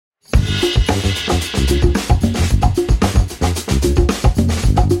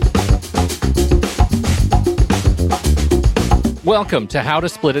Welcome to How to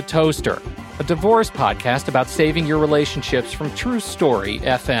Split a Toaster, a divorce podcast about saving your relationships from True Story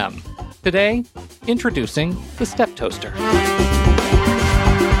FM. Today, introducing the Step Toaster.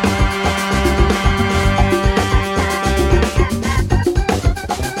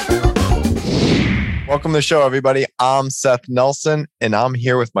 Welcome to the show, everybody. I'm Seth Nelson, and I'm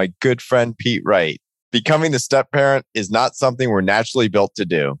here with my good friend, Pete Wright. Becoming the step parent is not something we're naturally built to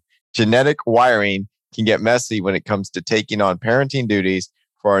do. Genetic wiring can get messy when it comes to taking on parenting duties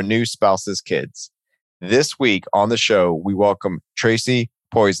for our new spouse's kids. This week on the show, we welcome Tracy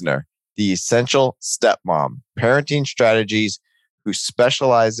Poizner, the essential stepmom, parenting strategies who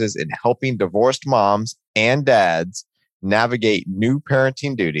specializes in helping divorced moms and dads navigate new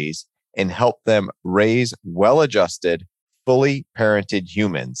parenting duties and help them raise well-adjusted, fully parented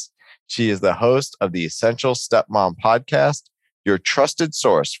humans. She is the host of the Essential Stepmom podcast, your trusted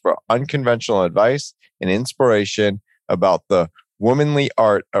source for unconventional advice and inspiration about the womanly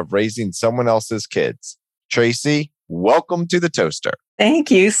art of raising someone else's kids. Tracy, welcome to the Toaster.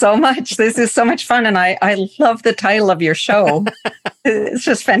 Thank you so much. This is so much fun, and I love the title of your show. It's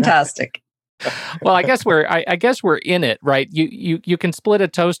just fantastic. Well, I guess we're in it, right? You can split a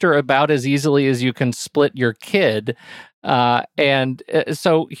toaster about as easily as you can split your kid.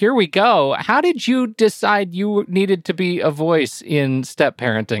 So here we go. How did you decide you needed to be a voice in step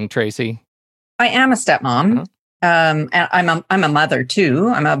parenting, Tracy? I am a stepmom. And I'm a mother too.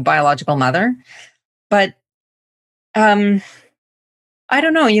 I'm a biological mother. But I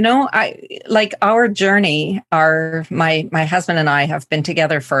don't know, our journey, my husband and I have been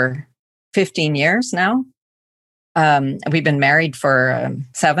together for 15 years now. We've been married for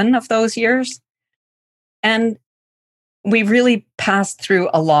 7 of those years. And we really passed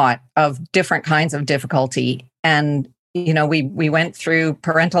through a lot of different kinds of difficulty. And, we went through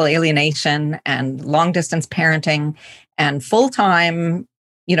parental alienation and long distance parenting and full-time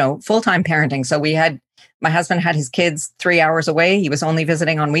parenting. So my husband had his kids 3 hours away. He was only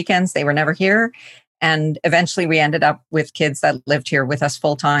visiting on weekends. They were never here. And eventually we ended up with kids that lived here with us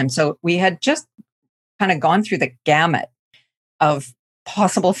full time. So we had just kind of gone through the gamut of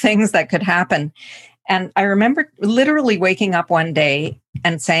possible things that could happen. And I remember literally waking up one day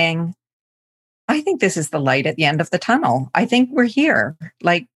and saying, I think this is the light at the end of the tunnel. I think we're here.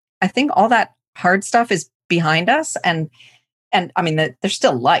 I think all that hard stuff is behind us. And I mean, there's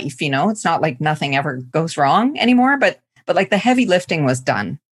still life, it's not like nothing ever goes wrong anymore, but like the heavy lifting was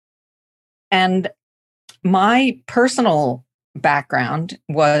done. And my personal background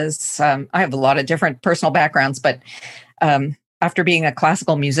was, I have a lot of different personal backgrounds, but after being a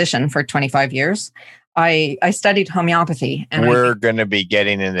classical musician for 25 years, I studied homeopathy. And we're going to be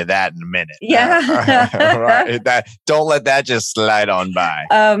getting into that in a minute. Yeah. Right. Don't let that just slide on by.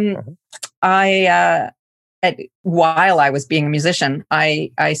 While I was being a musician,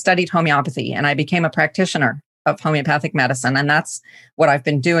 I studied homeopathy and I became a practitioner of homeopathic medicine. And that's what I've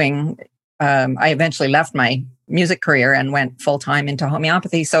been doing. I eventually left my music career and went full time into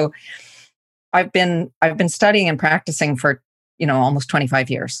homeopathy. So I've been studying and practicing for, almost 25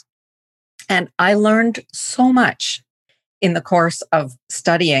 years. And I learned so much in the course of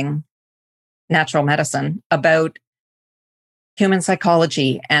studying natural medicine about human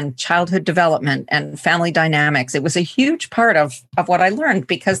psychology and childhood development and family dynamics. It was a huge part of what I learned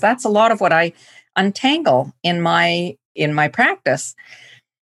because that's a lot of what I untangle in my practice.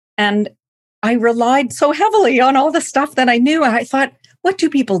 And I relied so heavily on all the stuff that I knew. I thought, what do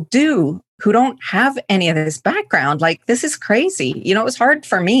people do who don't have any of this background? This is crazy. It was hard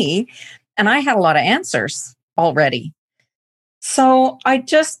for me. And I had a lot of answers already. So I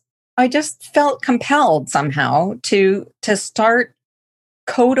just felt compelled somehow to start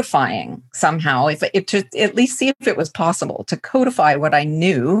codifying somehow, to at least see if it was possible to codify what I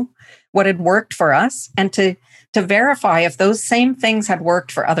knew, what had worked for us, and to verify if those same things had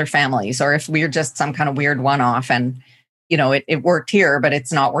worked for other families or if we're just some kind of weird one-off and, it worked here, but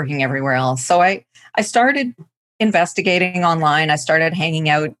it's not working everywhere else. So I started investigating online. I started hanging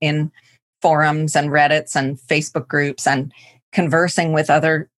out in forums and Reddits and Facebook groups and conversing with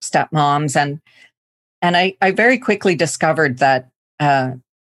other stepmoms. And I very quickly discovered that,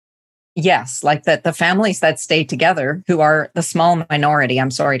 yes, that the families that stay together, who are the small minority,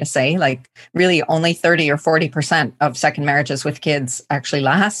 I'm sorry to say, really only 30 or 40% of second marriages with kids actually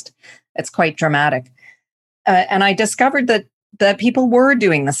last. It's quite dramatic. And I discovered that people were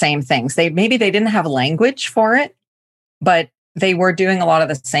doing the same things. Maybe they didn't have language for it, but they were doing a lot of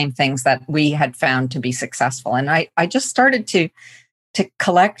the same things that we had found to be successful. And I just started to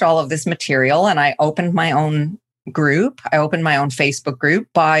collect all of this material, and I opened my own group. I opened my own Facebook group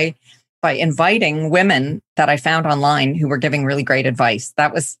by by inviting women that I found online who were giving really great advice.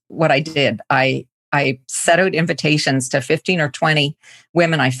 That was what I did. I set out invitations to 15 or 20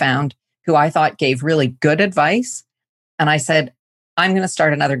 women I found who I thought gave really good advice. And I said, I'm going to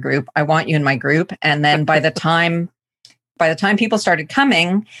start another group. I want you in my group. And then by the time people started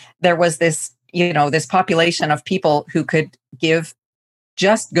coming, there was this, this population of people who could give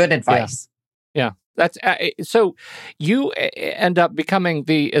just good advice. Yeah. That's so you end up becoming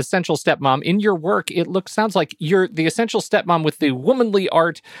the essential stepmom. In your work, sounds like you're the essential stepmom with the womanly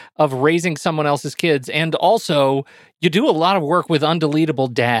art of raising someone else's kids. And also you do a lot of work with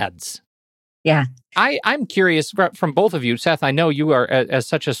undeletable dads. Yeah. I'm curious from both of you. Seth, I know you are as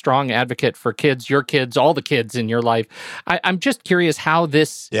such a strong advocate for kids, your kids, all the kids in your life. I'm just curious how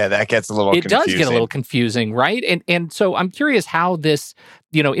this... Yeah, that gets a little confusing. It does get a little confusing, right? And so I'm curious how this,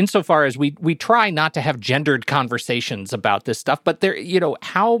 insofar as we try not to have gendered conversations about this stuff, but there,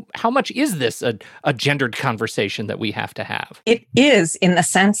 how much is this a gendered conversation that we have to have? It is, in the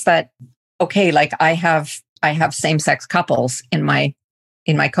sense that, okay, like I have same-sex couples in my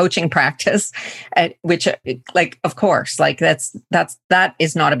coaching practice, which, like, of course, like that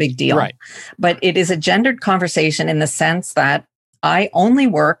is not a big deal. Right. But it is a gendered conversation in the sense that I only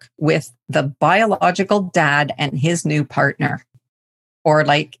work with the biological dad and his new partner, or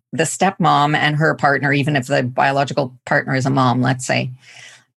like the stepmom and her partner, even if the biological partner is a mom, let's say.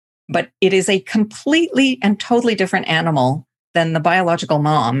 But it is a completely and totally different animal than the biological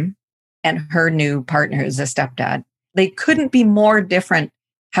mom and her new partner is a stepdad. They couldn't be more different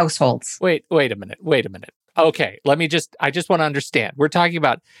households. Wait a minute. Okay, I just want to understand. We're talking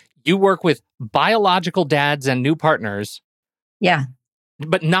about you work with biological dads and new partners. Yeah.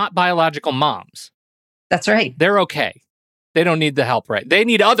 But not biological moms. That's right. They're okay. They don't need the help, right? They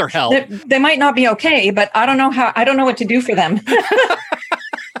need other help. They might not be okay, but I don't know what to do for them.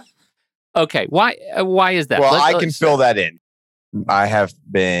 Okay. Why is that? Well, I can fill that in. I have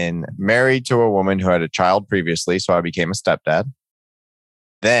been married to a woman who had a child previously, so I became a stepdad.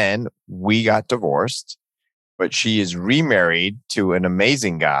 Then we got divorced, but she is remarried to an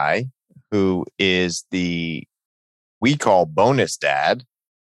amazing guy who is we call bonus dad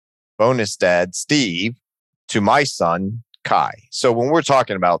Steve, to my son, Kai. So when we're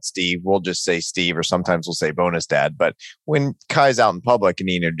talking about Steve, we'll just say Steve, or sometimes we'll say bonus dad. But when Kai's out in public and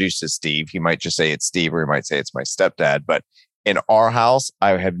he introduces Steve, he might just say it's Steve, or he might say it's my stepdad. But in our house,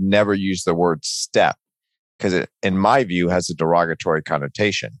 I have never used the word step because it, in my view, has a derogatory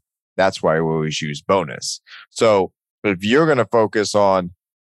connotation. That's why we always use bonus. So if you're going to focus on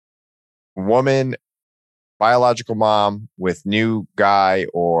woman, biological mom with new guy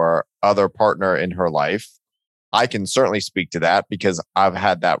or other partner in her life, I can certainly speak to that because I've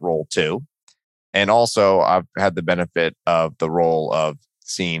had that role too. And also I've had the benefit of the role of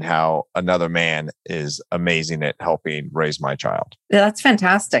seeing how another man is amazing at helping raise my child. Yeah, that's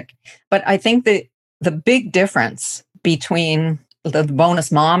fantastic. But I think the big difference between the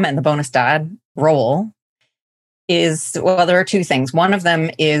bonus mom and the bonus dad role is, well, there are two things. One of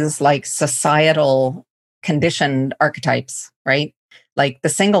them is like societal conditioned archetypes, right? Like the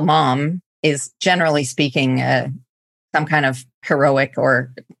single mom is, generally speaking, some kind of heroic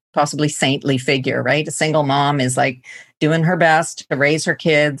or possibly saintly figure, right? A single mom is like doing her best to raise her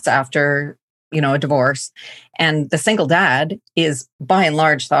kids after, a divorce. And the single dad is by and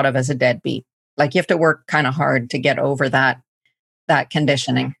large thought of as a deadbeat. Like you have to work kind of hard to get over that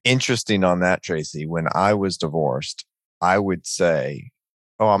conditioning. Interesting on that, Tracy. When I was divorced, I would say,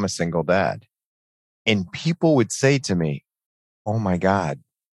 "Oh, I'm a single dad." And people would say to me, "Oh my God,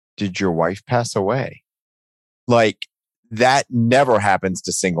 did your wife pass away?" Like that never happens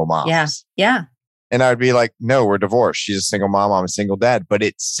to single moms. Yeah. Yeah. And I'd be like, "No, we're divorced. She's a single mom. I'm a single dad." But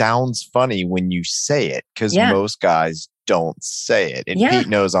it sounds funny when you say it because most guys don't say it. And Pete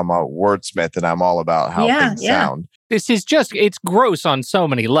knows I'm a wordsmith and I'm all about how things sound. This is it's gross on so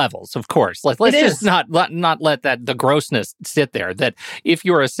many levels, of course. Let's just not let the grossness sit there. That if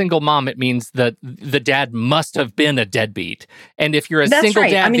you're a single mom, it means that the dad must have been a deadbeat. And if you're a single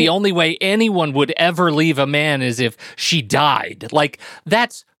dad, the only way anyone would ever leave a man is if she died. Like,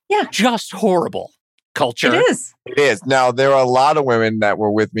 that's just horrible culture. It is. Now, there are a lot of women that were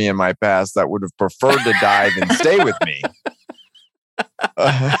with me in my past that would have preferred to die than stay with me.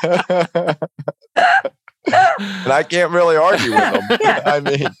 And I can't really argue with them. I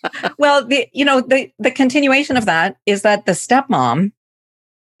mean, well, the continuation of that is that the stepmom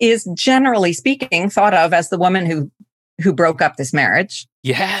is, generally speaking, thought of as the woman who broke up this marriage.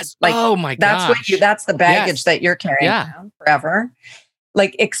 Yes. Like, oh my gosh. That's the baggage that you're carrying around forever,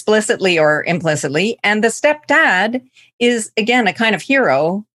 like explicitly or implicitly. And the stepdad is, again, a kind of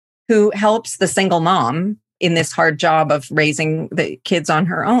hero who helps the single mom in this hard job of raising the kids on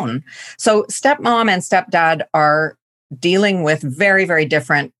her own. So stepmom and stepdad are dealing with very, very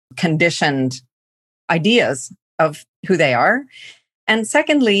different conditioned ideas of who they are. And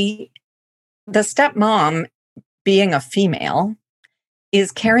secondly, the stepmom, being a female,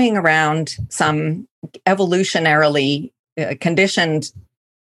 is carrying around some evolutionarily conditioned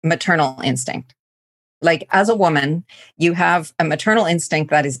maternal instinct. Like as a woman, you have a maternal instinct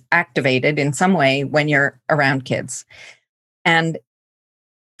that is activated in some way when you're around kids. And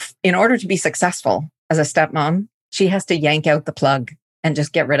in order to be successful as a stepmom, she has to yank out the plug and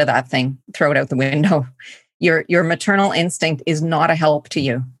just get rid of that thing, throw it out the window. Your maternal instinct is not a help to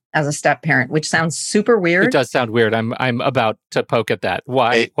you as a step parent, which sounds super weird. It does sound weird. I'm about to poke at that.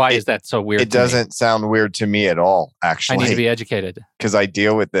 Why is that so weird? It doesn't sound weird to me at all, actually. I need to be educated. Because I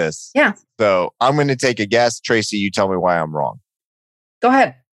deal with this. Yeah. So I'm going to take a guess. Tracy, you tell me why I'm wrong. Go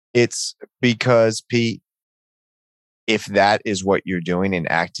ahead. It's because, Pete, if that is what you're doing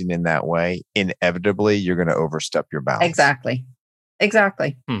and acting in that way, inevitably you're going to overstep your bounds. Exactly.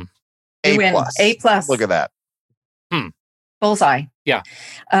 A win. plus. A plus. Look at that. Bullseye. Yeah.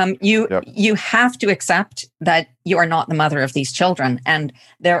 You have to accept that you are not the mother of these children. And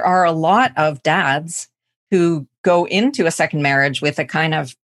there are a lot of dads who go into a second marriage with a kind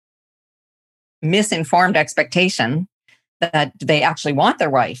of misinformed expectation that they actually want their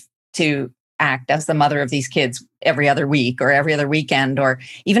wife to act as the mother of these kids every other week or every other weekend, or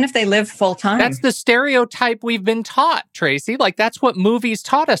even if they live full time. That's the stereotype we've been taught, Tracy. Like that's what movies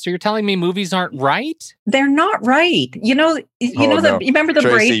taught us. So you're telling me movies aren't right? They're not right. You remember the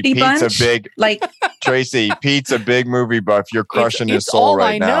Tracy, Brady Pete's Bunch? Tracy, Pete's a big movie buff. You're crushing his soul all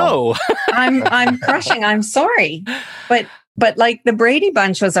right I now. know. I'm crushing. I'm sorry. But like the Brady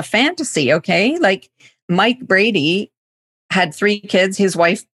Bunch was a fantasy, okay? Like Mike Brady had 3 kids. His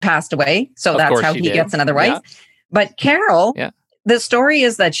wife passed away. So that's how he gets another wife. Yeah. But Carol, the story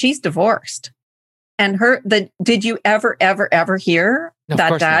is that she's divorced. And did you ever hear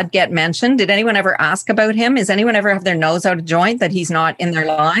that dad get mentioned? Did anyone ever ask about him? Is anyone ever have their nose out of joint that he's not in their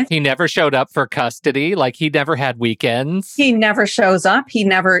life? He never showed up for custody. Like he never had weekends. He never shows up.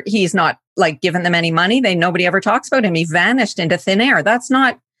 He's not like giving them any money. Nobody ever talks about him. He vanished into thin air. That's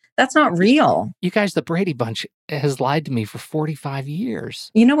not real. You guys, the Brady Bunch has lied to me for 45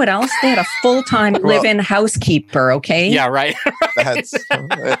 years. You know what else? They had a full-time live-in housekeeper, okay? Yeah, right.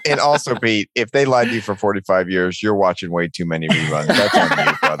 And also, Pete, if they lied to you for 45 years, you're watching way too many reruns. That's on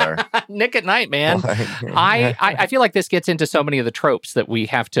you, brother. Nick at Night, man. I feel like this gets into so many of the tropes that we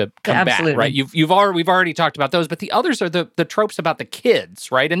have to come back, right? We've already talked about those, but the others are the tropes about the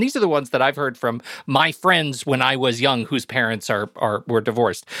kids, right? And these are the ones that I've heard from my friends when I was young whose parents were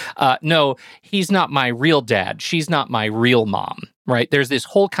divorced. No, he's not my real dad. She's not my real mom, right? There's this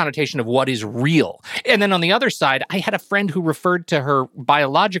whole connotation of what is real. And then on the other side, I had a friend who referred to her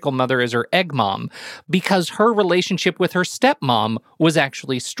biological mother as her egg mom because her relationship with her stepmom was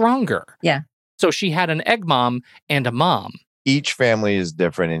actually stronger. Yeah. So she had an egg mom and a mom. Each family is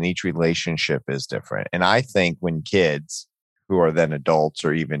different and each relationship is different. And I think when kids who are then adults,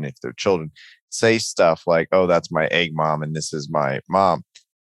 or even if they're children, say stuff like, oh, that's my egg mom and this is my mom,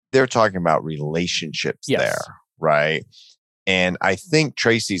 they're talking about relationships there, right? And I think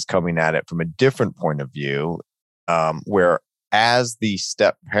Tracy's coming at it from a different point of view, where as the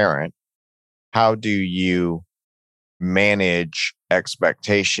step parent, how do you manage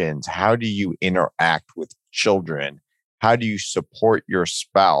expectations? How do you interact with children? How do you support your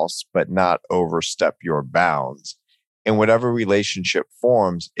spouse but not overstep your bounds? And whatever relationship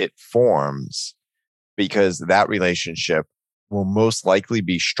forms, it forms because that relationship will most likely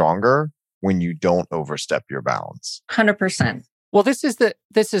be stronger when you don't overstep your bounds. 100%. Well, this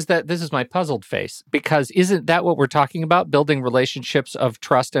is my puzzled face, because isn't that what we're talking about? Building relationships of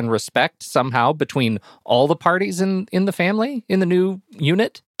trust and respect somehow between all the parties in the family, in the new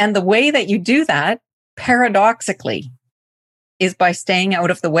unit? And the way that you do that, paradoxically, is by staying out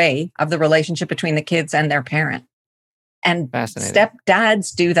of the way of the relationship between the kids and their parent. And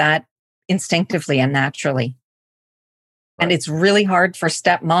stepdads do that instinctively and naturally. And it's really hard for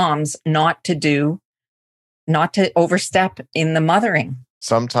stepmoms not to overstep in the mothering.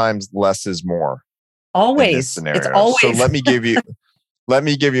 Sometimes less is more. Always. It's always. So let me give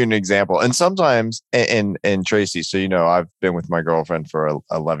you an example. And sometimes, and Tracy, so I've been with my girlfriend for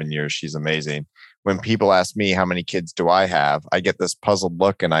 11 years. She's amazing. When people ask me how many kids do I have, I get this puzzled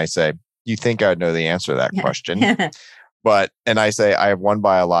look and I say, you think I'd know the answer to that question? And I say, I have one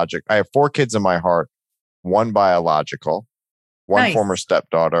biologic. I have 4 kids in my heart, 1 biological, 1 former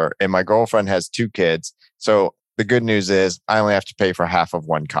stepdaughter, and my girlfriend has 2 kids. So the good news is I only have to pay for half of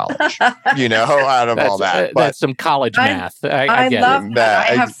one college, out of all that. But that's some college math. I get love it.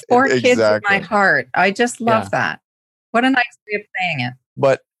 that. I have 4 kids in my heart. I just love that. What a nice way of saying it.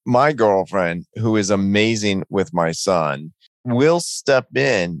 But my girlfriend, who is amazing with my son, will step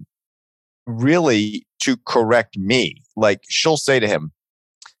in really to correct me. Like she'll say to him,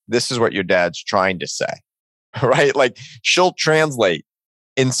 this is what your dad's trying to say, right? Like she'll translate.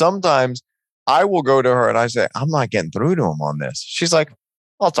 And sometimes I will go to her and I say, I'm not getting through to him on this. She's like,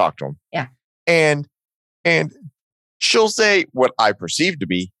 I'll talk to him. Yeah. And she'll say what I perceive to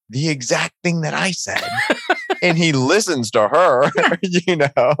be the exact thing that I said. And he listens to her,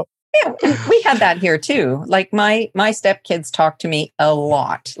 Yeah, we had that here too. Like my stepkids talk to me a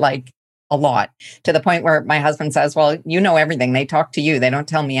lot, to the point where my husband says, well, you know everything. They talk to you. They don't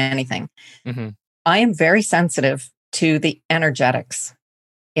tell me anything. Mm-hmm. I am very sensitive to the energetics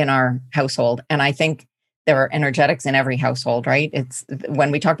in our household. And I think there are energetics in every household, right? It's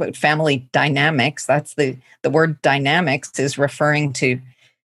when we talk about family dynamics, that's the word dynamics is referring to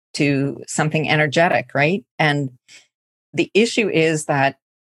something energetic, right? And the issue is that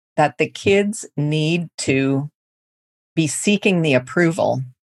the kids need to be seeking the approval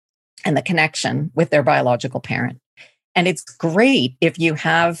and the connection with their biological parent. And it's great if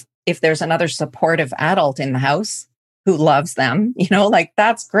there's another supportive adult in the house who loves them,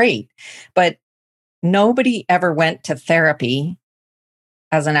 that's great. But nobody ever went to therapy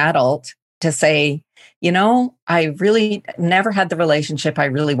as an adult to say, I really never had the relationship I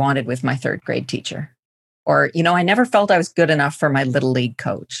really wanted with my 3rd grade teacher. Or, I never felt I was good enough for my little league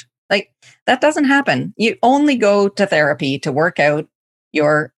coach. Like that doesn't happen. You only go to therapy to work out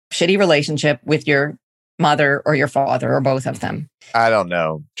your shitty relationship with your mother or your father or both of them. I don't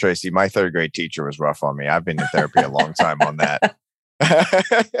know, Tracy. My 3rd grade teacher was rough on me. I've been in therapy a long time on that.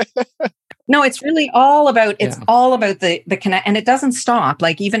 No, it's really all about, all about the connect, and it doesn't stop.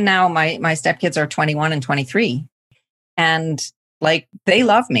 Like even now, my stepkids are 21 and 23 and like they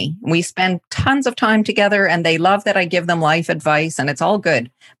love me. We spend tons of time together and they love that I give them life advice and it's all good.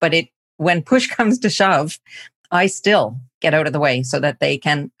 But when push comes to shove, I still get out of the way so that they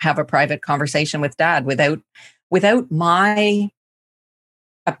can have a private conversation with dad without my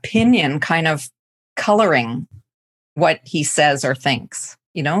opinion kind of coloring what he says or thinks.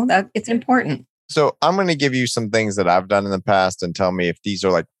 That it's important. So I'm going to give you some things that I've done in the past and tell me if these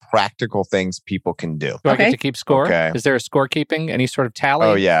are like practical things people can do. Do I get to keep score? Okay. Is there a scorekeeping? Any sort of tally?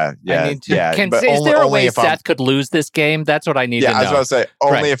 Oh, yeah. Is there a way Seth could lose this game? That's what I need to know. Yeah, I was about to say,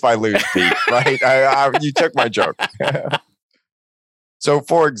 only if I lose, Pete, right? You took my joke. So,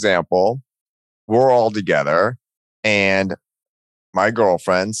 for example, we're all together and my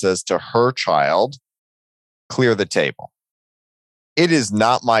girlfriend says to her child, clear the table. It is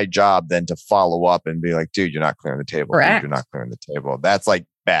not my job then to follow up and be like, dude, you're not clearing the table. Dude, you're not clearing the table. That's like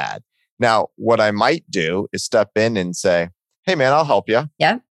bad. Now, what I might do is step in and say, hey, man, I'll help you.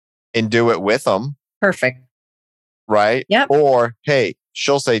 Yeah. And do it with them. Perfect. Right? Yeah. Or, hey,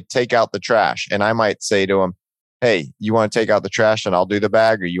 she'll say, take out the trash. And I might say to him, hey, you want to take out the trash and I'll do the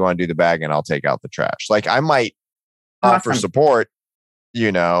bag, or you want to do the bag and I'll take out the trash? Like I might offer support.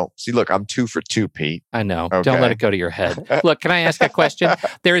 See, look, I'm 2 for 2, Pete. I know. Okay. Don't let it go to your head. Look, can I ask a question?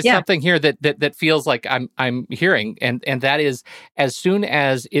 There is something here that feels like I'm hearing, and that is, as soon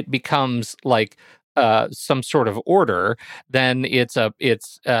as it becomes like some sort of order, then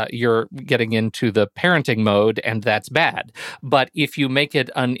you're getting into the parenting mode, and that's bad. But if you make it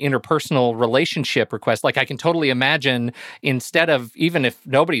an interpersonal relationship request, like I can totally imagine, instead of, even if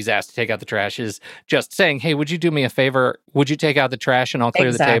nobody's asked to take out the trash, is just saying, hey, would you do me a favor? Would you take out the trash and I'll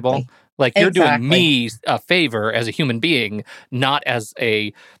clear the table? Like you're doing me a favor as a human being, not as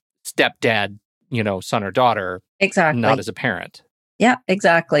a stepdad, son or daughter. Exactly. Not as a parent. Yeah,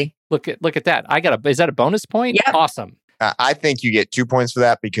 exactly. Look at that. Is that a bonus point? Yeah. Awesome. I think you get 2 points for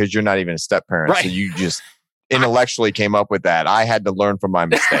that because you're not even a step parent. Right. So you just intellectually came up with that. I had to learn from my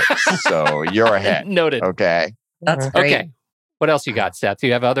mistakes. So you're ahead. Noted. Okay. That's great. Okay. What else you got, Seth? Do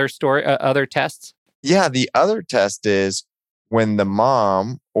you have other tests? Yeah. The other test is when the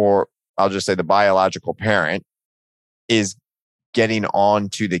mom, or I'll just say the biological parent, is getting on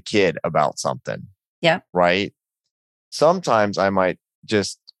to the kid about something. Yeah. Right. Sometimes I might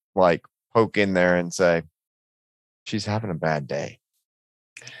just like poke in there and say, she's having a bad day.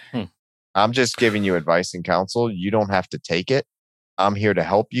 I'm just giving you advice and counsel. You don't have to take it. I'm here to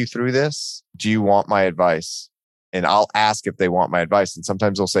help you through this. Do you want my advice? And I'll ask if they want my advice. And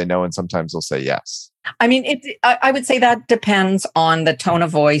sometimes they'll say no, and sometimes they'll say yes. I mean, I would say that depends on the tone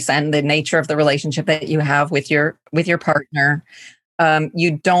of voice and the nature of the relationship that you have with your partner.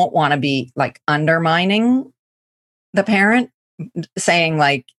 You don't want to be like undermining the parent saying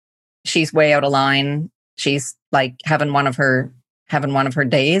like she's way out of line, she's like having one of her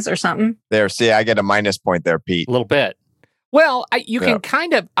days or something. There, see, I get a minus point there, Pete. A little bit. Well, you can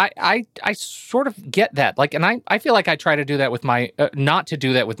kind of, I sort of get that. Like, and I feel like I try to do that with not to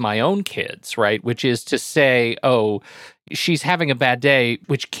do that with my own kids, right? Which is to say, oh, she's having a bad day,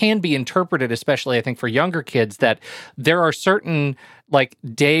 which can be interpreted, especially I think for younger kids, that there are certain like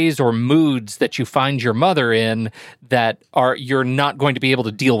days or moods that you find your mother in that you're not going to be able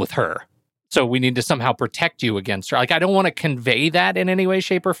to deal with her. So we need to somehow protect you against her. Like, I don't want to convey that in any way,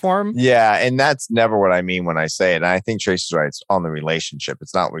 shape, or form. Yeah, and that's never what I mean when I say it. And I think Tracy's right. It's on the relationship.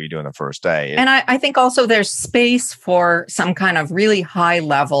 It's not what you do on the first day. And I think also there's space for some kind of really high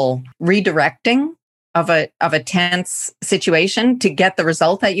level redirecting of a tense situation to get the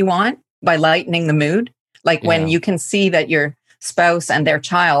result that you want by lightening the mood. Like when you can see that your spouse and their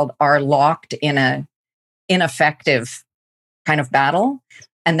child are locked in a ineffective kind of battle,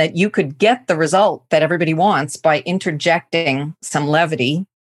 and that you could get the result that everybody wants by interjecting some levity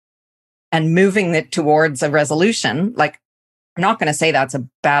and moving it towards a resolution. Like, I'm not going to say that's a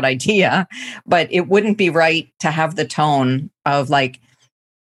bad idea, but it wouldn't be right to have the tone of like,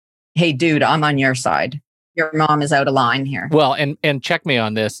 hey, dude, I'm on your side. Your mom is out of line here. Well, and check me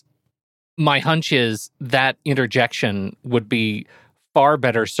on this. My hunch is that interjection would be far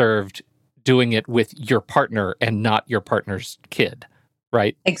better served doing it with your partner and not your partner's kid.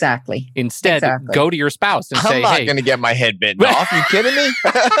 Right? Exactly. Instead, go to your spouse and say, I'm not going to get my head bitten off. You kidding me?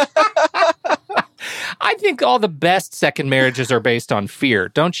 I think all the best second marriages are based on fear,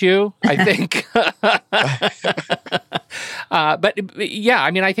 don't you? I think. But yeah,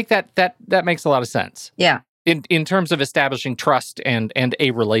 I mean, I think that makes a lot of sense. Yeah. In terms of establishing trust and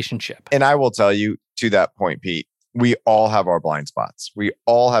a relationship. And I will tell you, to that point, Pete, we all have our blind spots. We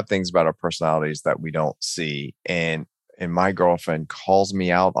all have things about our personalities that we don't see. And my girlfriend calls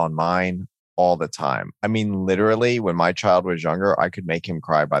me out on mine all the time. I mean, literally, when my child was younger, I could make him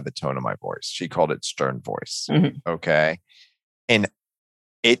cry by the tone of my voice. She called it stern voice. Mm-hmm. Okay. And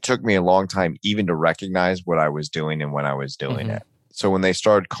it took me a long time even to recognize what I was doing and when I was doing it. So when they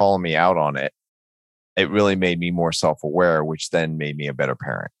started calling me out on it, it really made me more self-aware, which then made me a better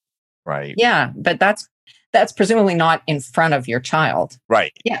parent. Right. Yeah. But that's presumably not in front of your child.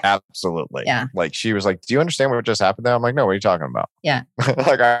 Right. Yeah. Absolutely. Yeah. Like she was like, do you understand what just happened there? I'm like, no, what are you talking about? Yeah.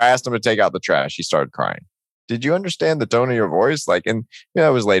 Like I asked him to take out the trash. He started crying. Did you understand the tone of your voice? Like, and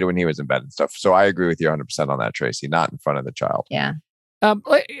it was later when he was in bed and stuff. So I agree with you 100% on that, Tracy, not in front of the child. Yeah.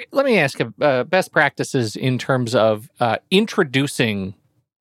 Let me ask best practices in terms of introducing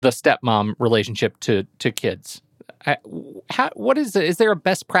the stepmom relationship to kids. What is there a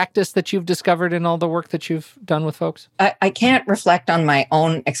best practice that you've discovered in all the work that you've done with folks? I can't reflect on my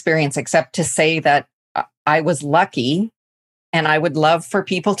own experience except to say that I was lucky, and I would love for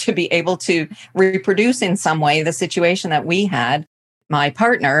people to be able to reproduce in some way the situation that we had. My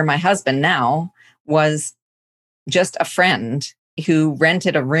partner, my husband now, was just a friend who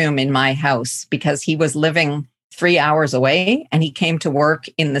rented a room in my house because he was living 3 hours away, and he came to work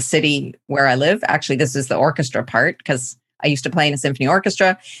in the city where I live. Actually, this is the orchestra part because I used to play in a symphony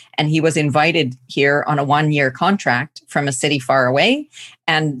orchestra, and he was invited here on a 1-year contract from a city far away.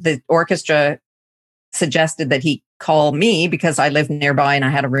 And the orchestra suggested that he call me because I lived nearby and I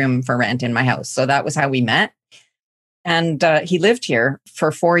had a room for rent in my house. So that was how we met. And he lived here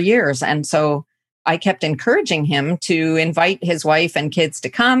for 4 years. And so I kept encouraging him to invite his wife and kids to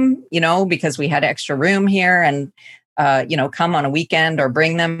come, because we had extra room here and, come on a weekend or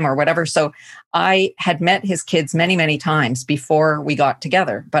bring them or whatever. So I had met his kids many, many times before we got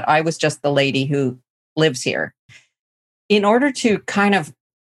together, but I was just the lady who lives here. In order to kind of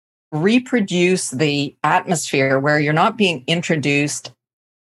reproduce the atmosphere where you're not being introduced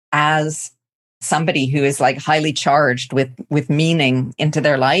as somebody who is like highly charged with meaning into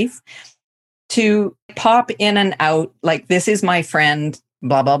their life, to pop in and out like, this is my friend,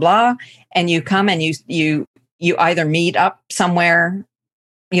 blah, blah, blah. And you come and you either meet up somewhere,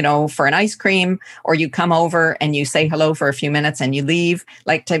 for an ice cream, or you come over and you say hello for a few minutes and you leave,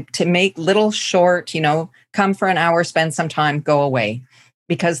 like to make little short, come for an hour, spend some time, go away.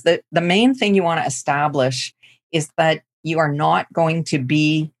 Because the main thing you want to establish is that you are not going to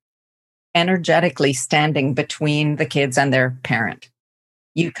be energetically standing between the kids and their parent.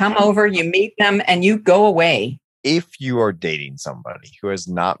 You come over, you meet them, and you go away. If you are dating somebody who has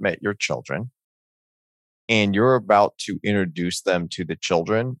not met your children and you're about to introduce them to the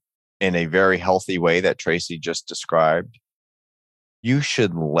children in a very healthy way that Tracy just described, you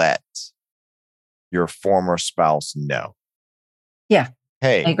should let your former spouse know. Yeah,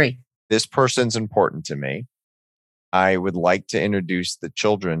 hey, I agree. This person's important to me. I would like to introduce the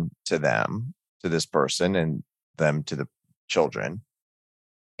children to them, to this person, and them to the children.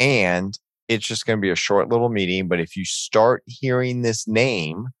 And it's just going to be a short little meeting. But if you start hearing this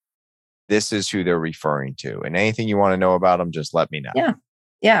name, this is who they're referring to. And anything you want to know about them, just let me know. Yeah.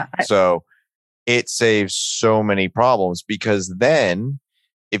 Yeah. So it saves so many problems, because then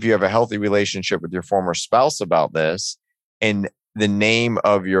if you have a healthy relationship with your former spouse about this, and the name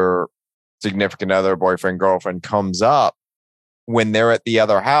of your significant other, boyfriend, girlfriend comes up when they're at the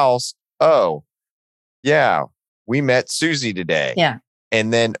other house, oh, yeah, we met Susie today. Yeah.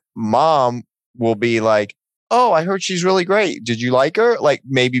 And then mom will be like, oh, I heard she's really great. Did you like her? Like,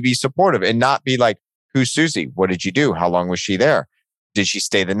 maybe be supportive and not be like, who's Susie? What did you do? How long was she there? Did she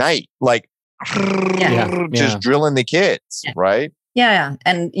stay the night? Like, just drilling the kids, right? Yeah.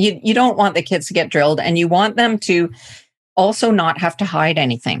 And you don't want the kids to get drilled, and you want them to also not have to hide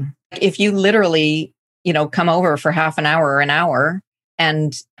anything. If you literally, come over for half an hour or an hour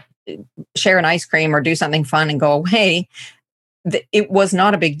and share an ice cream or do something fun and go away, it was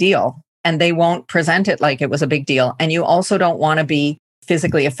not a big deal, and they won't present it like it was a big deal. And you also don't want to be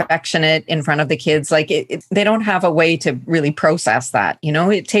physically affectionate in front of the kids. Like they don't have a way to really process that.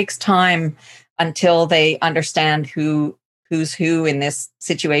 It takes time until they understand who's who in this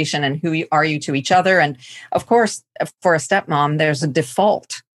situation and who are you to each other. And of course, for a stepmom, there's a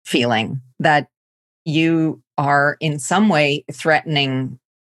default feeling that you are in some way threatening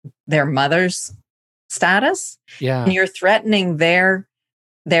their mother's status. Yeah. And you're threatening their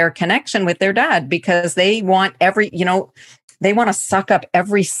connection with their dad, because they want they want to suck up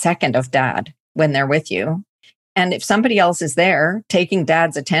every second of dad when they're with you. And if somebody else is there taking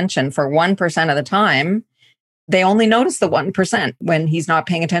dad's attention for 1% of the time, they only notice the 1% when he's not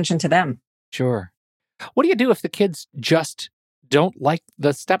paying attention to them. Sure. What do you do if the kids just don't like the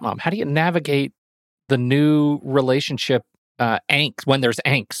stepmom? How do you navigate the new relationship angst when there's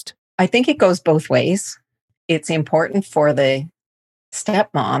angst? I think it goes both ways. It's important for the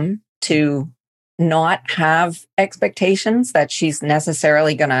stepmom to not have expectations that she's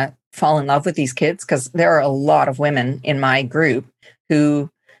necessarily going to fall in love with these kids, because there are a lot of women in my group who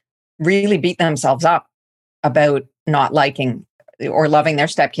really beat themselves up about not liking or loving their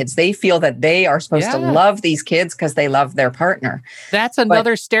stepkids. They feel that they are supposed to love these kids because they love their partner. That's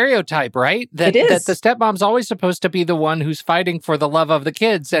another stereotype, right? That the stepmom's always supposed to be the one who's fighting for the love of the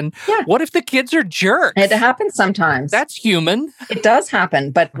kids. And what if the kids are jerks? It happens sometimes. That's human. It does happen.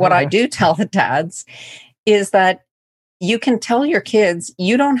 But what I do tell the dads is that you can tell your kids,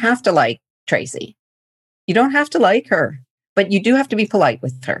 you don't have to like Tracy. You don't have to like her, but you do have to be polite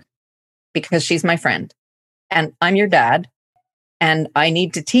with her, because she's my friend and I'm your dad. And I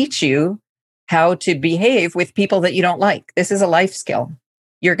need to teach you how to behave with people that you don't like. This is a life skill.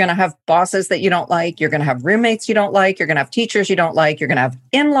 You're going to have bosses that you don't like. You're going to have roommates you don't like. You're going to have teachers you don't like. You're going to have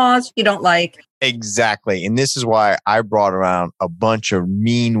in-laws you don't like. Exactly. And this is why I brought around a bunch of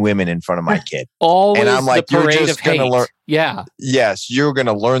mean women in front of my kid. Always and I'm like, the parade you're just of hate. Gonna learn. Yeah. Yes, you're going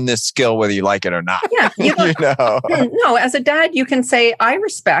to learn this skill whether you like it or not. Yeah. No, as a dad, you can say, I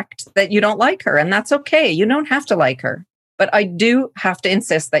respect that you don't like her, and that's okay. You don't have to like her. But I do have to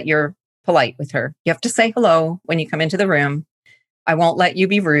insist that you're polite with her. You have to say hello when you come into the room. I won't let you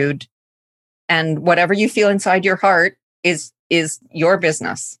be rude. And whatever you feel inside your heart is your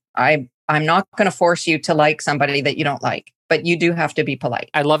business. I'm not going to force you to like somebody that you don't like, but you do have to be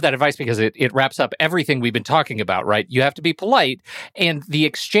polite. I love that advice, because it wraps up everything we've been talking about, right? You have to be polite. And the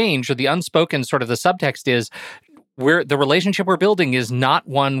exchange, or the unspoken sort of the subtext is, the relationship we're building is not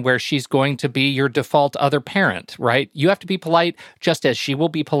one where she's going to be your default other parent, right? You have to be polite just as she will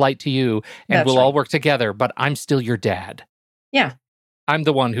be polite to you, and we'll all work together, but I'm still your dad. Yeah. I'm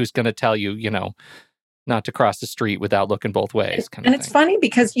the one who's going to tell you, not to cross the street without looking both ways. And it's funny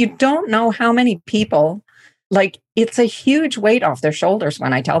because you don't know how many people, it's a huge weight off their shoulders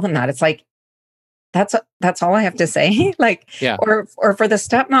when I tell them that. It's like, that's all I have to say. Or for the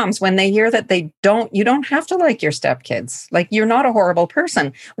stepmoms, when they hear that you don't have to like your stepkids. Like, you're not a horrible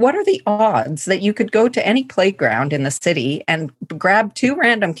person. What are the odds that you could go to any playground in the city and grab 2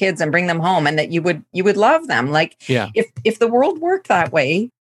 random kids and bring them home, and that you would love them? If the world worked that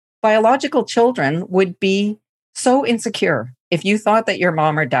way, biological children would be so insecure. If you thought that your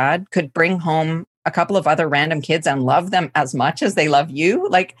mom or dad could bring home a couple of other random kids and love them as much as they love you,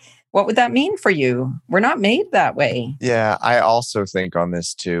 what would that mean for you? We're not made that way. Yeah, I also think on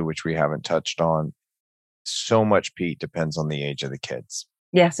this too, which we haven't touched on, so much, Pete, depends on the age of the kids.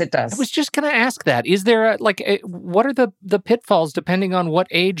 Yes, it does. I was just going to ask that. Is there what are the pitfalls depending on what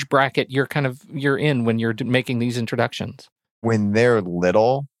age bracket you're in when you're making these introductions? When they're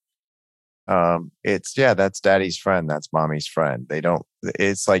little, That's daddy's friend. That's mommy's friend.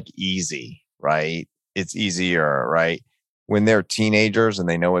 It's like easy, right? It's easier, right? When they're teenagers and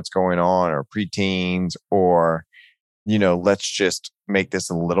they know what's going on, or preteens, or, let's just make this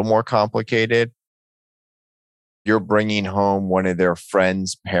a little more complicated. You're bringing home one of their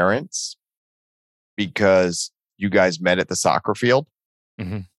friends' parents because you guys met at the soccer field,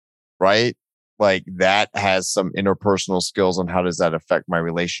 right? Like that has some interpersonal skills on how does that affect my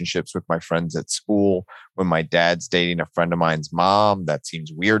relationships with my friends at school. When my dad's dating a friend of mine's mom, that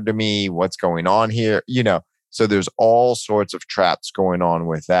seems weird to me. What's going on here? So there's all sorts of traps going on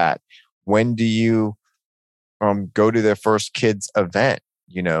with that. When do you go to their first kids event?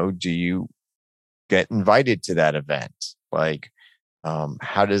 Do you get invited to that event? Like,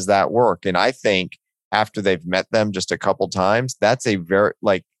 how does that work? And I think after they've met them just a couple times, that's a very,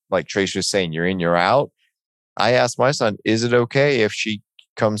 like Trace was saying, you're in, you're out. I asked my son, is it okay if she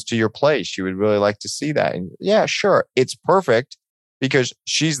comes to your place? She would really like to see that. And yeah, sure. It's perfect because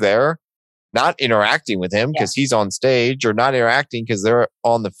she's there, not interacting with him because he's on stage, or not interacting because they're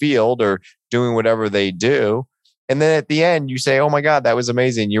on the field or doing whatever they do. And then at the end, you say, oh my God, that was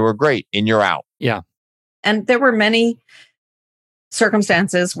amazing. You were great. And you're out. Yeah. And there were many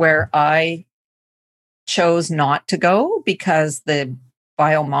circumstances where I chose not to go because the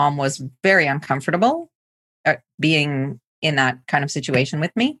bio mom was very uncomfortable being in that kind of situation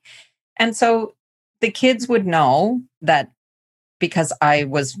with me. And so the kids would know that because I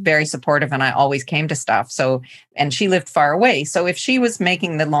was very supportive and I always came to stuff. So, and she lived far away. So if she was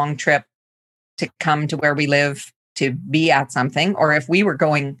making the long trip to come to where we live to be at something, or if we were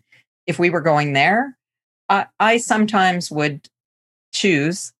going there, I sometimes would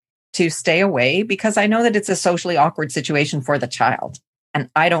choose to stay away because I know that it's a socially awkward situation for the child. And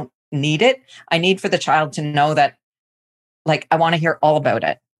I don't need it. I need for the child to know that, like, I want to hear all about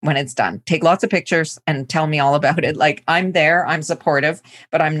it when it's done. Take lots of pictures and tell me all about it. Like, I'm there, I'm supportive,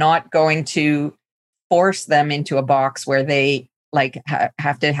 but I'm not going to force them into a box where they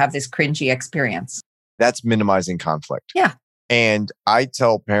have to have this cringy experience. That's minimizing conflict. Yeah. And I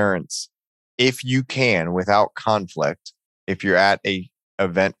tell parents, if you can, without conflict, if you're at a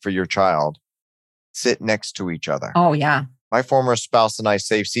event for your child, sit next to each other. Oh, yeah. My former spouse and I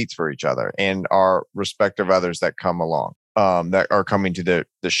save seats for each other and our respective others that come along, that are coming to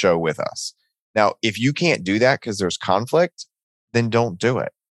the show with us. Now, if you can't do that because there's conflict, then don't do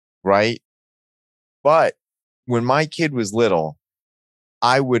it, right? But when my kid was little,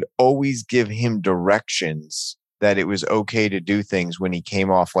 I would always give him directions that it was okay to do things when he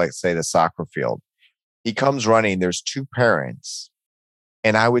came off, like, say, the soccer field. He comes running, there's two parents,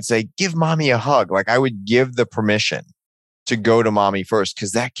 and I would say, give mommy a hug. Like, I would give the permission to go to mommy first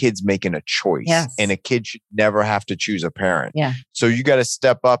because that kid's making a choice. Yes. And a kid should never have to choose a parent. Yeah. So you got to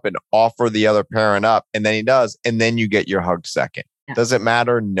step up and offer the other parent up, and then he does, and then you get your hug second. Yeah. Does it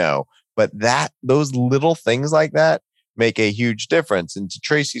matter? No. But those little things like that make a huge difference. And to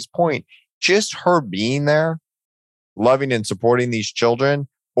Tracy's point, just her being there, loving and supporting these children,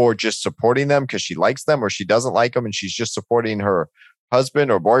 or just supporting them because she likes them or she doesn't like them and she's just supporting her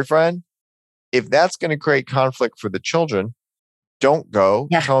husband or boyfriend, if that's going to create conflict for the children, don't go.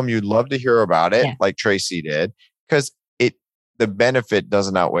 Yeah. Tell them you'd love to hear about it, like Tracy did, because the benefit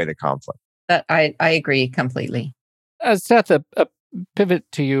doesn't outweigh the conflict. I agree completely. Seth, a pivot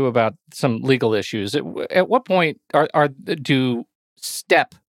to you about some legal issues. At what point do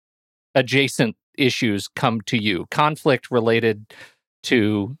step adjacent issues come to you? Conflict related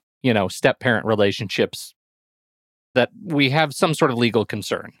to, step parent relationships that we have some sort of legal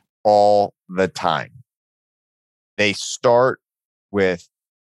concern? All the time. They start with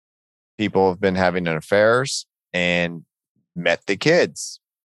people who've been having affairs and met the kids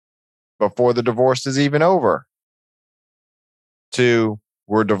before the divorce is even over, to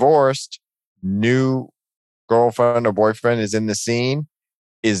we're divorced, new girlfriend or boyfriend is in the scene,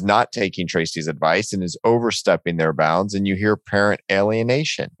 is not taking Tracy's advice and is overstepping their bounds. And you hear parent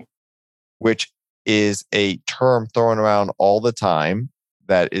alienation, which is a term thrown around all the time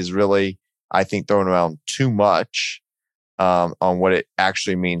that is really, I think, thrown around too much on what it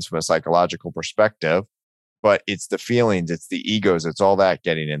actually means from a psychological perspective. But it's the feelings, it's the egos, it's all that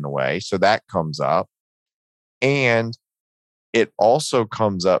getting in the way. So that comes up. And it also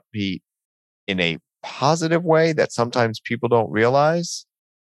comes up, Pete, in a positive way that sometimes people don't realize.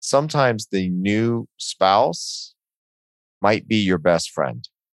 Sometimes the new spouse might be your best friend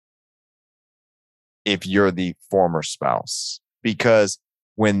if you're the former spouse. Because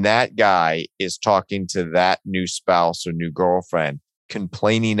when that guy is talking to that new spouse or new girlfriend,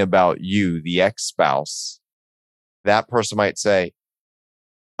 complaining about you, the ex-spouse, that person might say,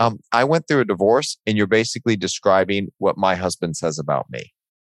 I went through a divorce and you're basically describing what my husband says about me.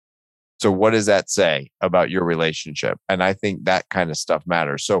 So what does that say about your relationship? And I think that kind of stuff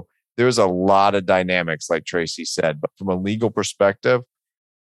matters. So there's a lot of dynamics, like Tracy said, but from a legal perspective,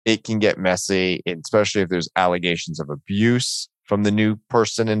 it can get messy, especially if there's allegations of abuse from the new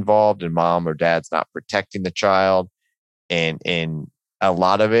person involved and mom or dad's not protecting the child. And a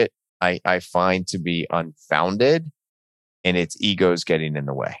lot of it, I find to be unfounded, and it's egos getting in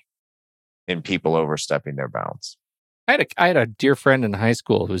the way and people overstepping their bounds. I had a dear friend in high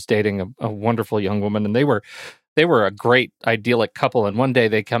school who was dating a wonderful young woman, and they were a great idyllic couple. And one day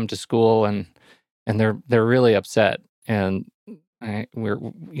they come to school and they're really upset. And we're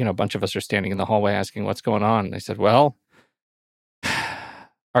a bunch of us are standing in the hallway asking what's going on. And they said, well,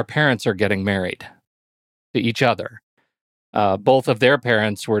 our parents are getting married to each other. Both of their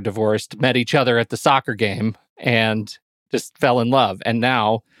parents were divorced, met each other at the soccer game, and just fell in love. And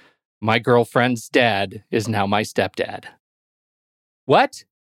now my girlfriend's dad is now my stepdad. What?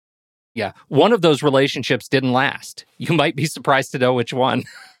 Yeah, one of those relationships didn't last. You might be surprised to know which one.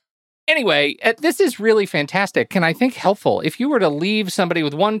 Anyway, this is really fantastic and I think helpful. If you were to leave somebody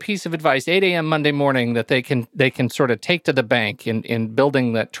with one piece of advice, 8 a.m. Monday morning, that they can sort of take to the bank in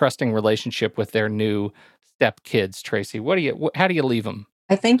building that trusting relationship with their new step kids, Tracy, how do you leave them?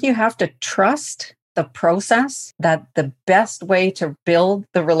 I think you have to trust the process, that the best way to build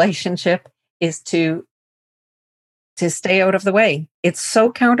the relationship is to stay out of the way. It's so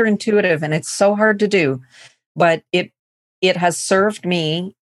counterintuitive and it's so hard to do, but it has served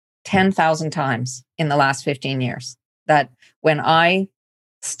me 10,000 times in the last 15 years, that when I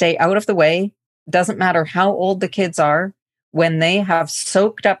stay out of the way, doesn't matter how old the kids are, when they have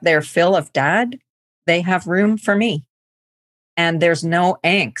soaked up their fill of dad, they have room for me. And there's no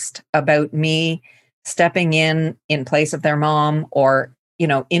angst about me stepping in place of their mom, or,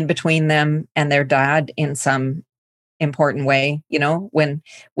 in between them and their dad in some important way. When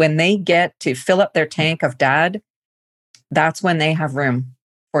they get to fill up their tank of dad, that's when they have room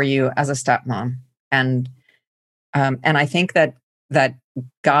for you as a stepmom. And I think that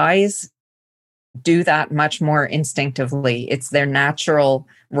guys do that much more instinctively. It's their natural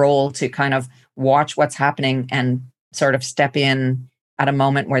role to kind of watch what's happening and sort of step in at a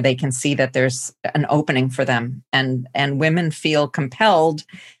moment where they can see that there's an opening for them. And women feel compelled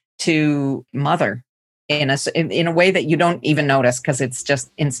to mother in a way that you don't even notice, because it's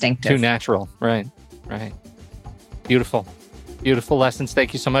just instinctive. Too natural. Right. Beautiful lessons.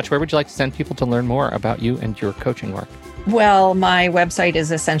 Thank you so much. Where would you like to send people to learn more about you and your coaching work? Well, my website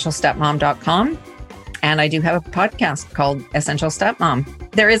is essentialstepmom.com. And I do have a podcast called Essential Stepmom.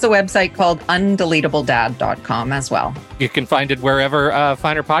 There is a website called undeletabledad.com as well. You can find it wherever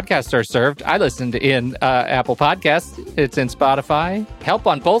finer podcasts are served. I listened in Apple Podcasts. It's in Spotify. Help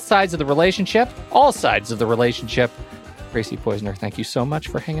on both sides of the relationship, all sides of the relationship. Tracy Poisner, thank you so much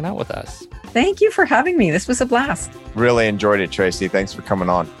for hanging out with us. Thank you for having me. This was a blast. Really enjoyed it, Tracy. Thanks for coming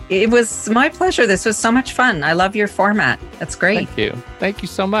on. It was my pleasure. This was so much fun. I love your format. That's great. Thank you. Thank you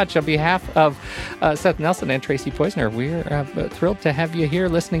so much. On behalf of Seth Nelson and Tracy Poisner, we're thrilled to have you here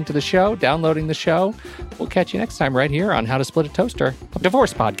listening to the show, downloading the show. We'll catch you next time right here on How to Split a Toaster, a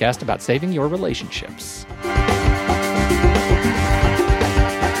divorce podcast about saving your relationships.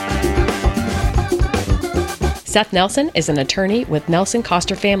 Seth Nelson is an attorney with Nelson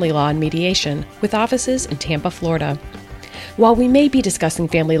Koster Family Law and Mediation, with offices in Tampa, Florida. While we may be discussing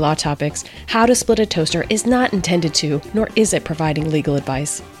family law topics, How to Split a Toaster is not intended to, nor is it providing legal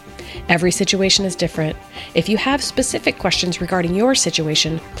advice. Every situation is different. If you have specific questions regarding your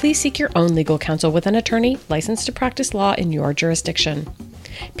situation, please seek your own legal counsel with an attorney licensed to practice law in your jurisdiction.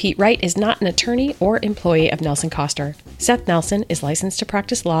 Pete Wright is not an attorney or employee of Nelson Koster. Seth Nelson is licensed to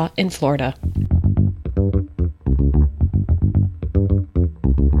practice law in Florida.